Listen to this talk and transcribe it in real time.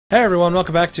Hey everyone,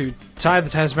 welcome back to Ty the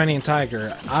Tasmanian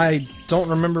Tiger. I don't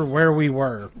remember where we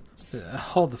were.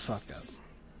 Hold the fuck up.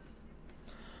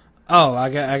 Oh, I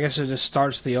guess it just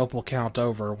starts the opal count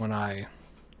over when I...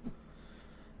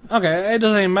 Okay, it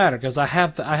doesn't even matter, because I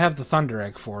have the Thunder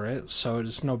Egg for it, so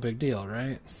it's no big deal,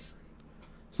 right?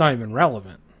 It's not even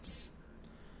relevant.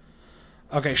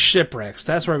 Okay, shipwrecks.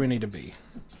 That's where we need to be.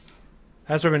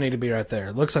 That's where we need to be right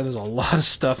there. Looks like there's a lot of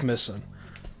stuff missing.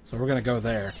 So we're gonna go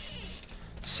there.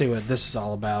 See what this is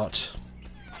all about.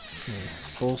 Okay.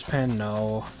 Bull's Pen,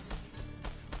 no.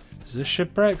 Is this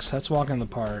shipwrecks? That's Walk in the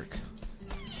Park.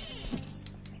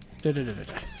 Here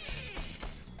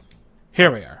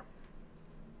we are.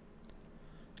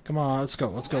 Come on, let's go,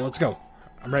 let's go, let's go.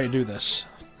 I'm ready to do this.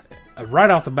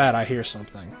 Right off the bat, I hear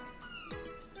something.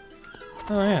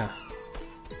 Oh, yeah.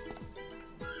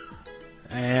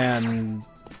 And...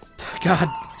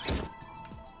 God.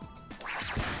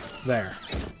 There.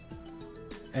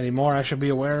 Any more I should be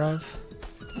aware of?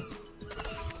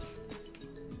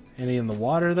 Any in the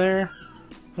water there?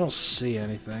 I don't see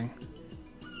anything.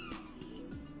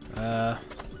 Can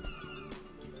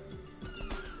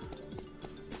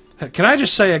I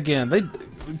just say again,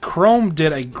 Chrome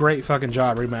did a great fucking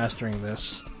job remastering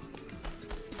this.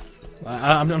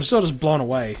 I'm still just blown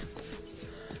away.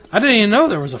 I didn't even know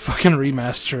there was a fucking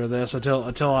remaster of this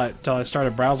until I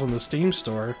started browsing the Steam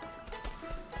store.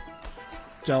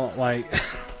 Like,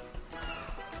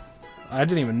 I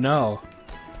didn't even know.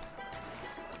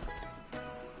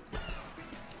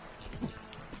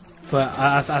 But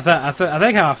I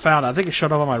think how I found it, I think it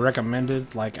showed up on my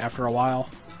recommended, like, after a while.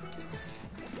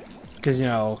 Because, you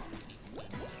know...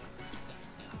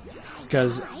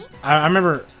 Because I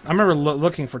remember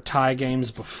looking for Thai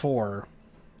games before.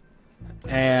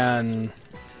 And...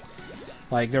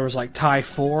 Like, there was, like, Thai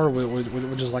 4,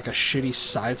 which is, like, a shitty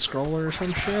side-scroller or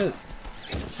some shit.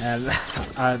 And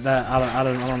I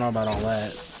don't know about all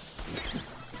that.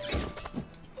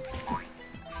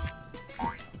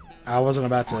 I wasn't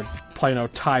about to play no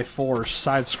Thai 4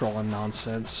 side-scrolling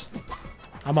nonsense.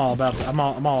 I'm all about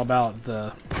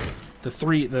the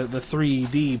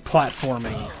 3D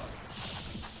platforming.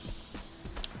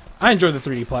 I enjoy the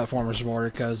 3D platformers more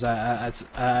because that's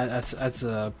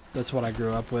what I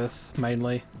grew up with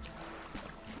mainly.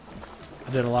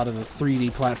 I did a lot of the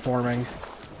 3D platforming.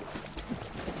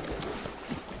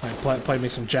 I played me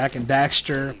some Jak and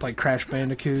Daxter, played Crash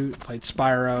Bandicoot, played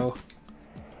Spyro.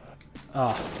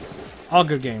 Oh, all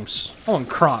good games. Oh, and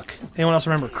Croc. Anyone else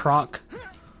remember Croc?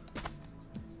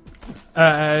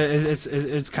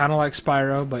 It's kind of like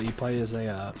Spyro, but you play as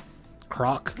a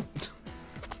Croc.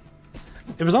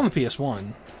 It was on the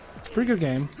PS1. Pretty good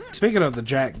game. Speaking of the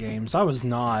Jak games, I was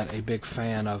not a big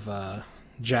fan of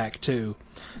Jak 2.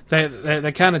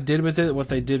 They kind of did with it what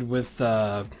they did with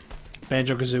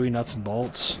Banjo-Kazooie Nuts and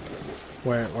Bolts,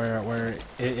 where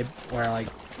like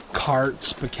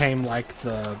carts became like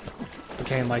the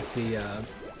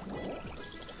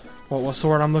what's the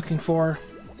word I'm looking for?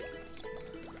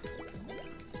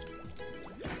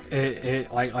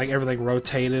 It like everything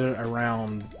rotated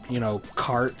around, you know,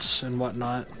 carts and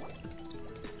whatnot.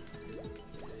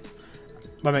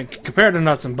 I mean, compared to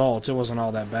Nuts and Bolts, it wasn't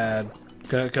all that bad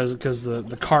because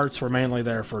the carts were mainly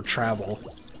there for travel.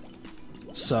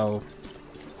 So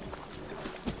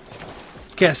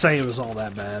can't say it was all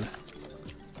that bad.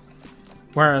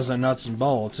 Whereas in Nuts and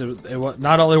Bolts, it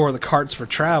not only were the carts for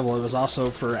travel, it was also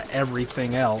for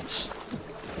everything else.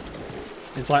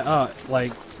 It's like, oh,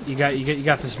 like you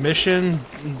got this mission,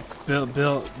 build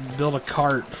a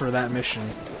cart for that mission.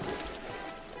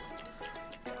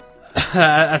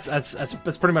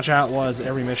 that's pretty much how it was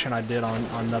every mission I did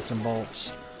on Nuts and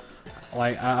Bolts.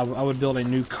 Like I would build a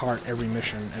new cart every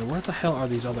mission. And where the hell are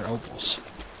these other opals?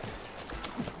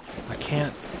 I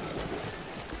can't.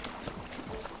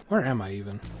 Where am I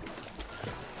even?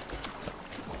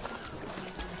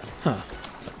 Huh.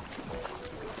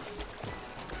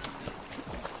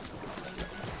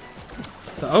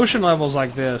 The ocean levels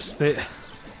like this, this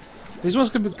ones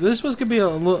could be a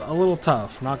little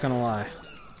tough. Not gonna lie,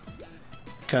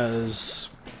 because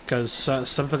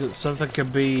something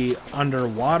could be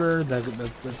underwater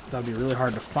that'd be really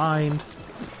hard to find,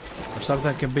 or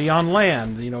something could be on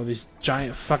land. You know, these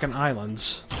giant fucking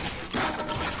islands.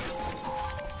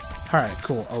 Alright,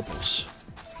 cool, opals.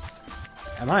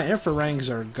 And my infrarings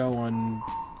are going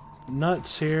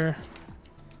nuts here.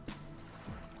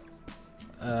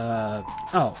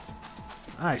 Oh.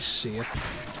 I see it.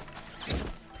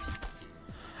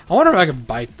 I wonder if I could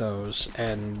bite those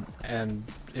and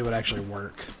it would actually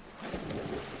work.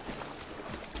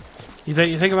 You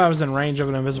think if I was in range of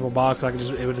an invisible box,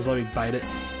 it would just let me bite it?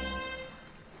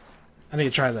 I need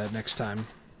to try that next time.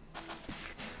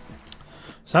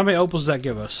 So how many opals does that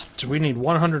give us? So we need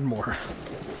 100 more.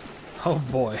 Oh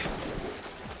boy.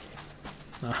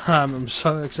 I'm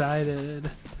so excited.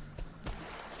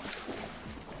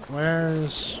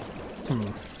 Where's...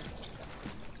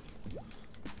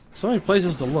 So many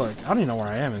places to look. I don't even know where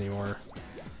I am anymore.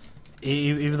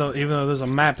 Even though there's a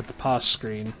map at the pause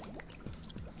screen,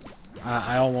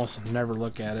 I almost never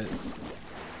look at it.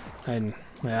 And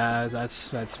yeah,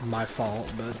 that's my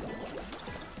fault. But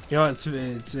you know,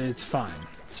 it's fine.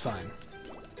 It's fine.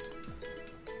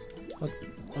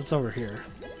 What's over here?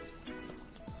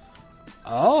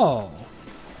 Oh,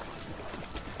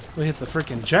 we hit the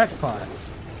freaking jackpot.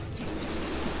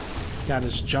 Gotta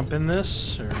just jump in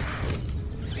this, or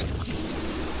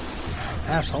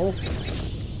asshole.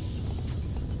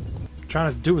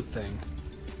 Trying to do a thing.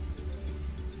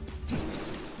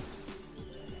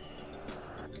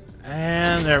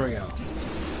 And there we go.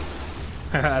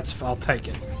 I'll take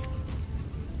it.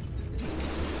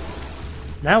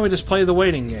 Now we just play the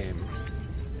waiting game.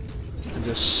 And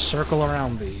just circle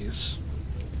around these.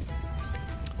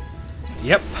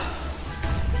 Yep.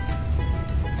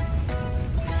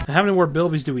 And how many more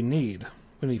bilbies do we need?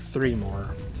 We need 3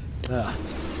 more. Ugh.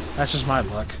 That's just my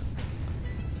luck.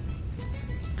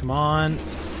 Come on.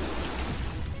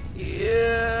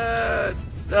 Yeah.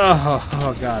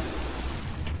 Oh god.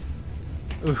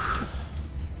 Oof.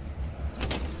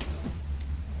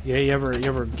 Yeah, you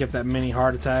ever get that mini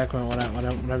heart attack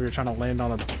whenever you're trying to land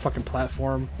on a fucking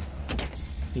platform?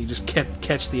 You just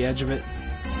catch the edge of it.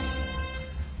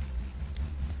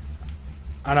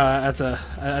 I know that's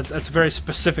a very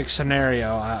specific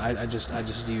scenario I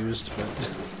just used, but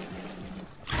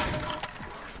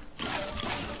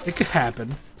it could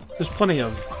happen. There's plenty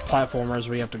of platformers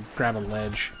where you have to grab a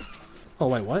ledge. Oh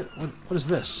wait, what is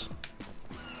this?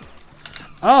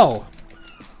 Oh,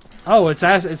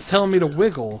 it's telling me to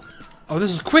wiggle. Oh, this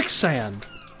is quicksand.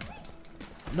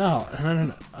 No.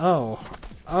 Oh,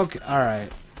 okay, all right.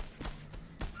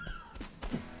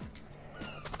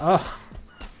 Oh,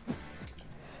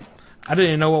 I didn't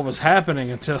even know what was happening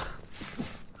until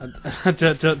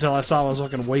I saw I was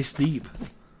looking waist deep.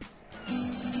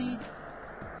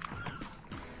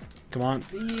 Come on.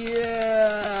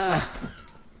 Yeah!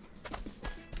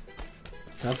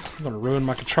 I'm gonna ruin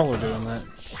my controller doing that.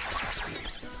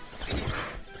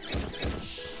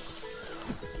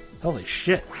 Holy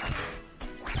shit.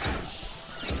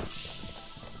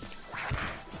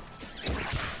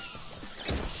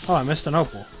 Oh, I missed an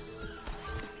opal.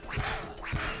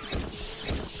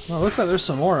 Well, it looks like there's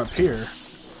some more up here.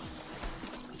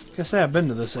 Can't say I've been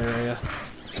to this area.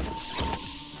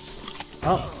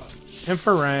 Oh.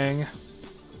 Infrarang.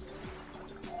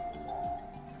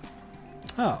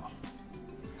 Oh.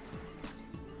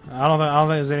 I don't think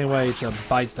there's any way to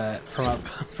bite that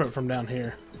from down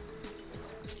here.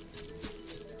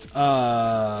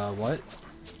 What?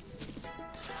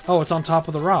 Oh, it's on top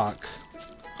of the rock.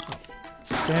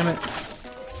 Oh, damn it.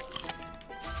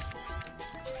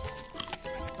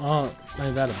 Oh,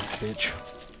 ain't that a bitch.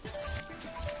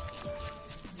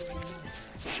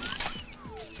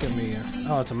 Give me a...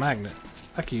 Oh, it's a magnet.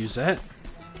 I can use that.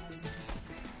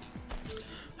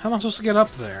 How am I supposed to get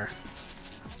up there?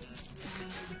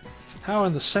 How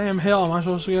in the Sam Hill am I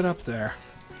supposed to get up there?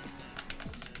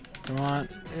 Come on.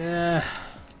 Yeah.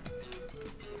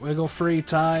 Wiggle free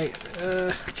tight.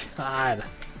 God.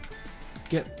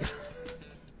 Get...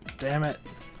 Damn it.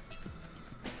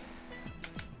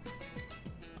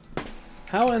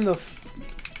 How in the...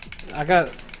 I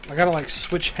gotta like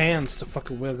switch hands to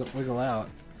fucking wiggle out.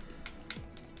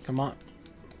 Come on.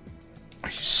 Are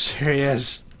you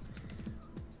serious?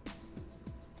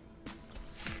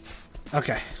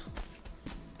 Okay.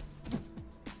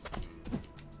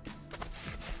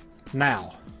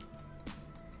 Now.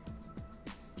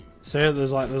 So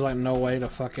there's like no way to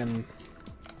fucking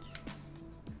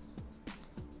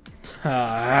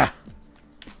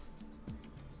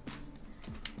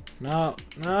No,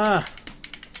 nah.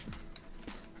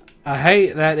 I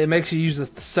hate that it makes you use the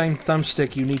same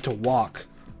thumbstick you need to walk.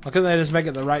 Why couldn't they just make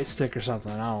it the right stick or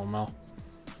something? I don't know.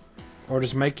 Or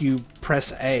just make you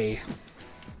press A.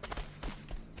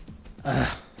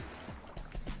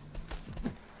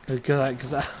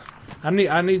 Because I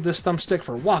need this thumbstick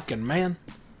for walking, man.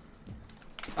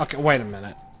 Okay, wait a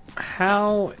minute.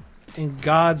 How in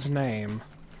God's name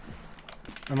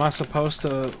am I supposed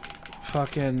to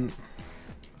fucking...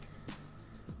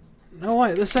 No,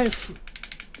 wait, this ain't...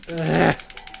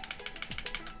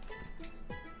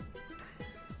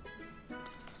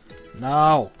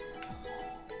 No.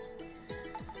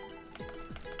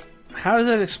 How does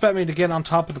it expect me to get on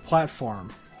top of the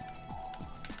platform?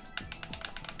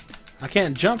 I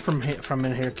can't jump from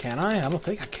in here, can I? I don't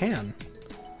think I can.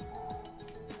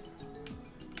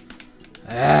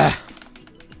 Ah.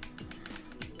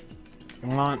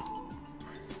 Come on.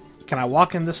 Can I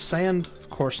walk in this sand? Of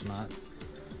course not.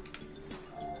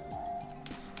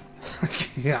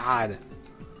 God.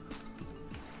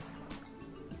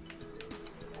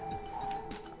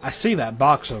 I see that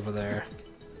box over there.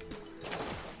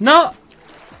 No!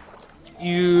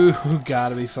 You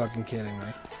gotta be fucking kidding me.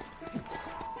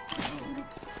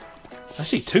 I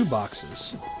see 2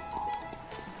 boxes.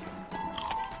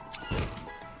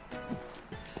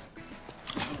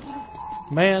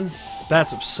 Man,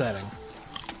 that's upsetting.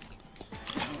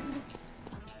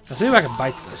 Let's see if I can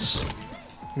bite this.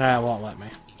 Nah, it won't let me.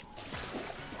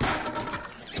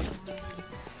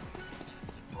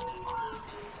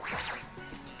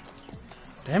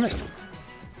 Damn it.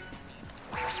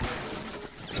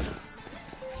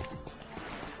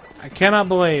 I cannot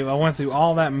believe I went through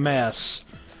all that mess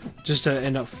just to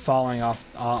end up falling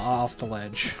off the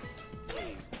ledge.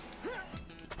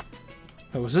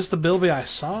 Wait, was this the Bilby I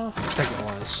saw? I think it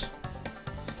was.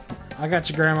 I got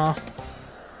you, Grandma.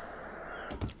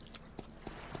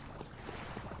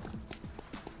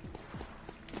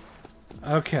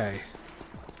 Okay.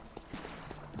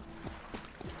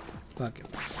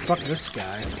 Fuck this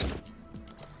guy.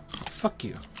 Fuck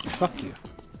you. Fuck you.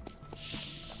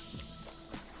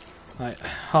 Alright,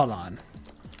 hold on.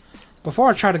 Before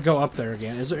I try to go up there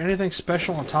again, is there anything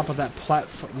special on top of that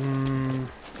platform?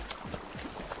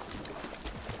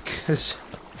 Cause...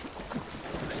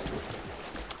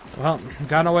 well,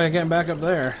 got no way of getting back up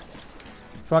there.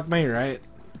 Fuck me, right?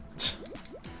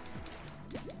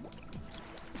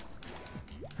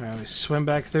 Alright, we swim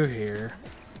back through here.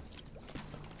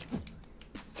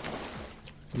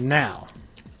 Now.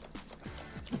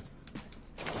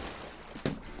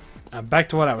 Back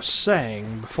to what I was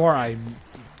saying, before I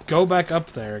go back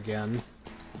up there again.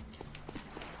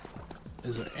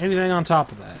 Is there anything on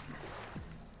top of that?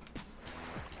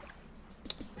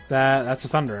 That's a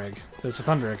thunder egg. There's a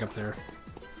thunder egg up there.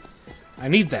 I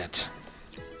need that.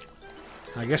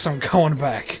 I guess I'm going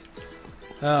back.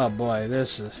 Oh boy,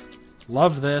 this is...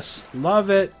 love this. Love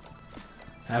it.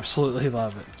 Absolutely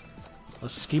love it.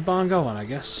 Let's keep on going, I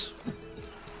guess.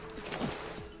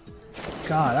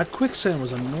 God, that quicksand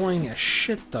was annoying as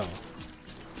shit, though.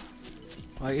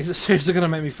 Like, is it seriously gonna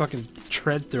make me fucking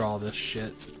tread through all this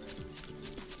shit?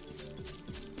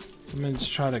 Let me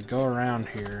just try to go around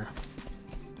here.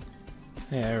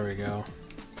 Yeah, there we go.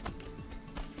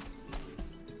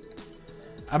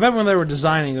 I bet when they were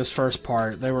designing this first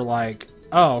part, they were like,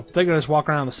 oh, they can just walk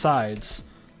around the sides.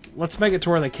 Let's make it to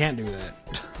where they can't do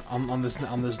that on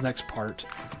this next part.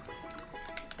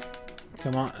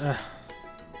 Come on.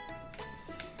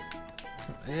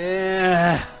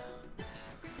 Yeah.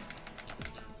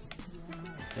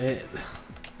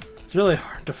 It's really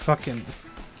hard to fucking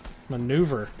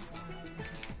maneuver.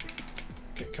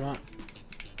 Okay, come on.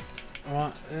 Come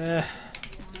on.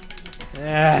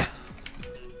 Yeah.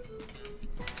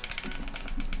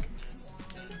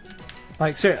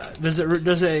 Like, seriously,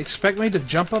 does it expect me to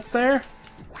jump up there?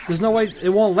 There's no way. It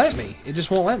won't let me. It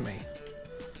just won't let me.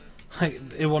 Like,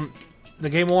 it won't. The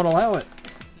game won't allow it.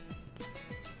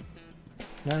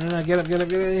 No, no, no! Get up! Get up!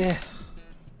 Get up! Yeah.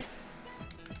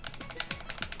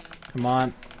 Come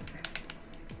on.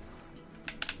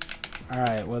 All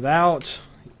right, without,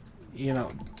 you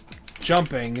know,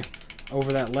 jumping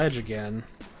over that ledge again.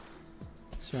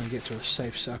 So I can get to a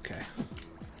safe. Okay.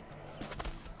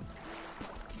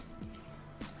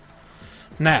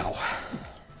 Now,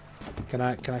 can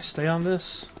I stay on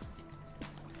this?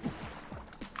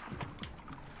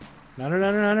 No, no,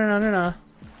 no, no, no, no, no, no.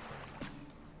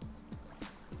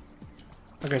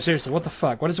 Okay, seriously, what the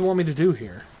fuck? What does it want me to do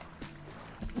here?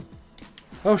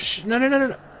 Oh no, no, no, no,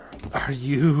 no. Are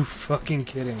you fucking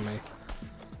kidding me?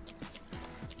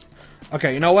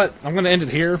 Okay, you know what? I'm gonna end it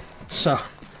here, so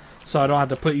I don't have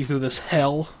to put you through this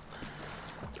hell.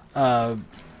 I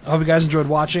hope you guys enjoyed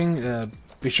watching.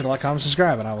 Be sure to like, comment,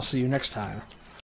 subscribe, and I will see you next time.